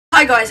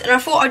Hi guys, and I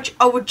thought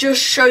I would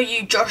just show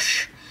you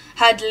Josh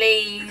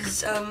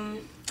Hadley's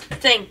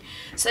thing.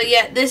 So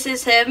yeah, this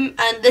is him,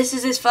 and this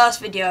is his first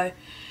video.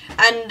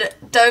 And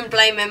don't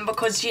blame him,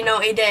 because you know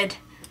what he did.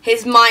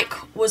 His mic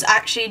was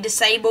actually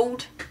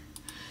disabled.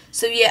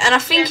 So yeah, and I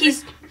think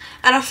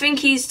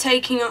he's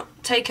taken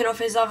off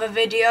his other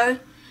video.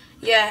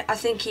 Yeah, I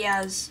think he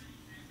has.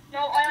 No,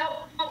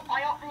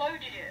 I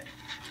uploaded it.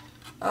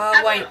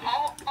 Wait.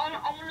 I'm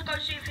gonna go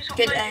see if it's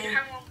uploaded. Hang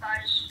on,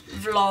 guys.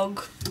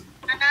 Vlog.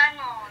 Hang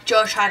on.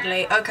 Josh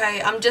Hadley.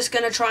 Okay, I'm just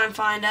gonna try and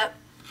find it.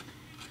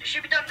 It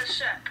should be done in a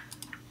sec.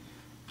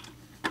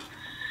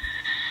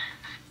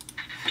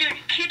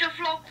 Dude, Kid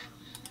Vlog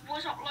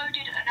was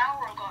uploaded an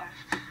hour ago.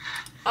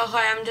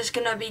 Okay, I'm just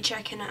gonna be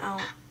checking it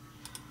out.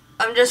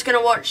 I'm just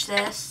gonna watch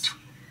this.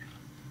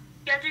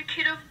 Yeah, dude,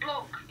 Kid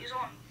Vlog is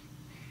on.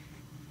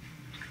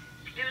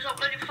 It was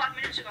uploaded 5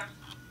 minutes ago.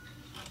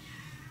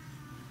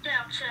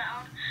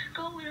 Downtown,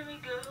 go with me,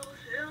 girl.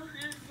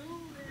 Just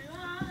moving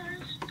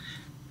eyes.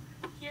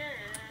 Yeah.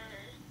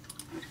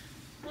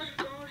 What's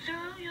going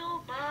through your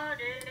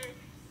body?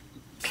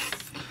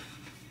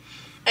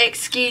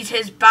 Excuse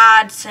his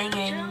bad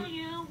singing. Tell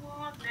you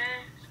want me.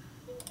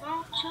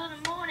 Walk to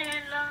the morning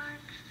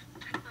light.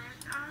 When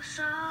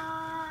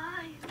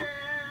outside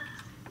there.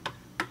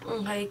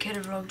 Okay, Kid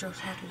Vlog, Josh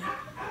Hadley.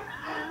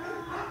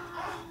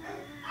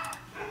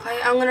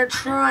 Okay, I'm gonna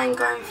try and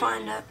go and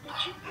find it.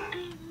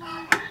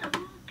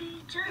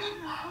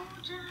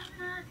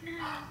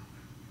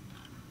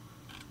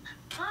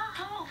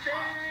 Oh,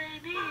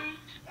 baby,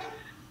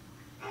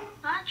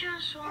 I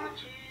just want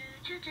you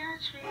to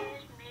dance with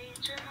me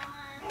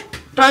tonight.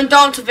 Don't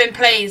dance with him,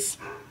 please.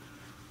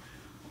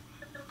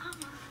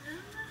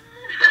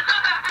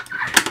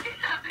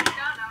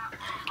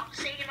 I'm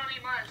singing on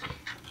your mind.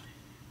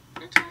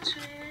 Dance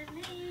with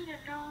me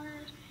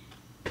tonight.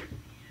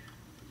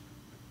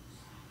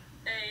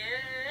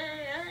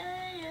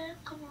 Hey,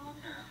 come on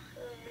now.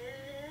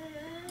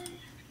 Hey.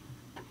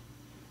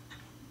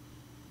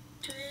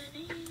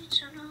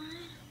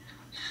 Tonight.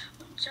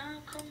 One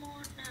time, come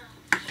on now.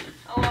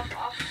 Oh,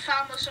 I've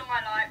found the song I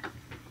like.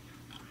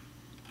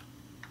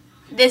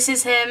 This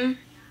is him.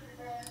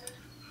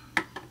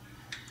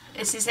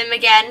 This is him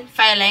again,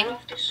 failing, I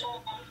love this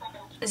song.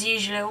 as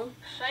usual.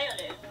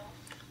 Failing.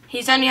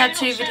 He's only had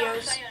 2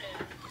 videos.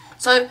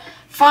 So,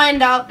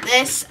 find out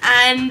this,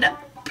 and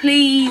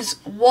please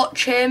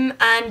watch him,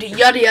 and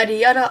yada yada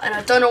yada, and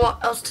I don't know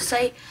what else to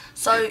say.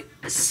 So,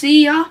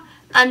 see ya,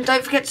 and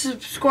don't forget to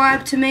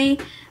subscribe to me,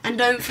 and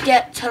don't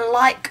forget to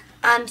like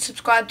and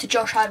subscribe to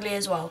Josh Hadley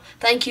as well.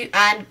 Thank you,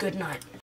 and good night.